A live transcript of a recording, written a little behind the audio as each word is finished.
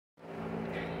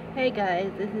Hey guys,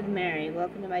 this is Mary.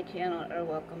 Welcome to my channel, or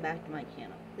welcome back to my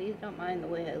channel. Please don't mind the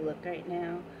way I look right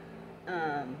now,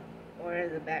 or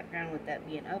the background with that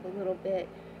being up a little bit,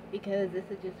 because this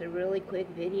is just a really quick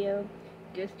video,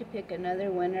 just to pick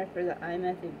another winner for the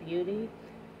IMethod Beauty,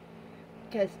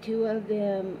 because two of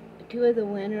the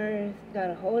winners got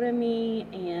a hold of me,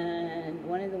 and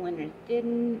one of the winners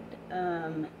didn't.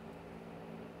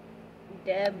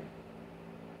 Deb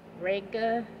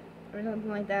Rega or something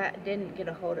like that didn't get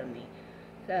a hold of me.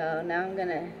 So now I'm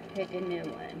gonna pick a new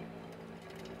one.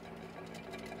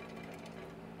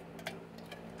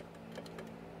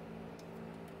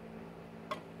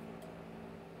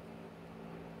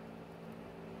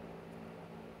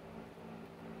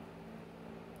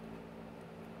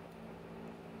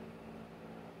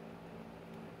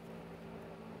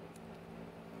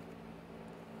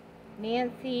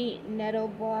 Nancy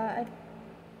Nettleblad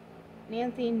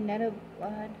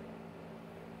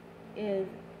is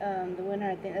the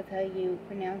winner. I think that's how you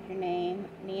pronounce your name.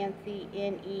 Nancy,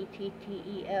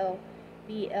 Nettelblad.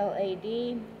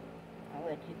 I'll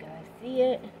let you guys see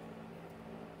it.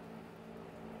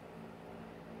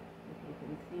 If you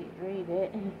can see it, read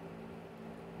it. I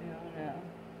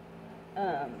don't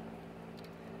know.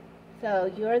 So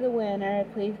you're the winner.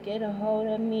 Please get a hold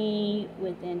of me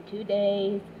within 2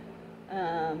 days,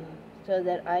 so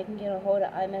that I can get a hold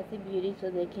of IMethod Beauty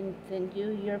so they can send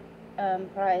you your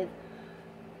prize.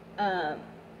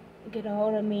 Get a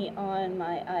hold of me on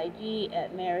my IG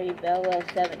at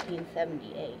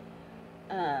marybella1778.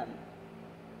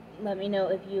 Let me know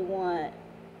if you want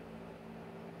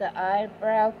the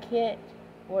eyebrow kit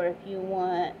or if you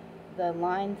want the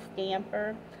line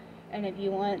stamper. And if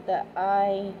you want the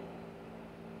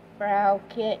eyebrow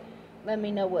kit, let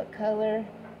me know what color.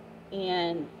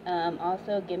 And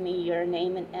also give me your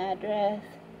name and address.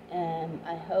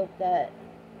 I hope that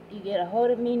you get a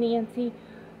hold of me, Nancy.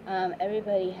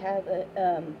 Everybody have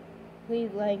a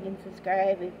please like and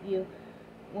subscribe if you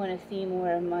want to see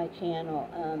more of my channel.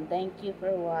 Thank you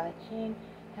for watching.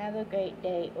 Have a great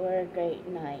day or a great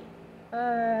night.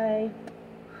 Bye.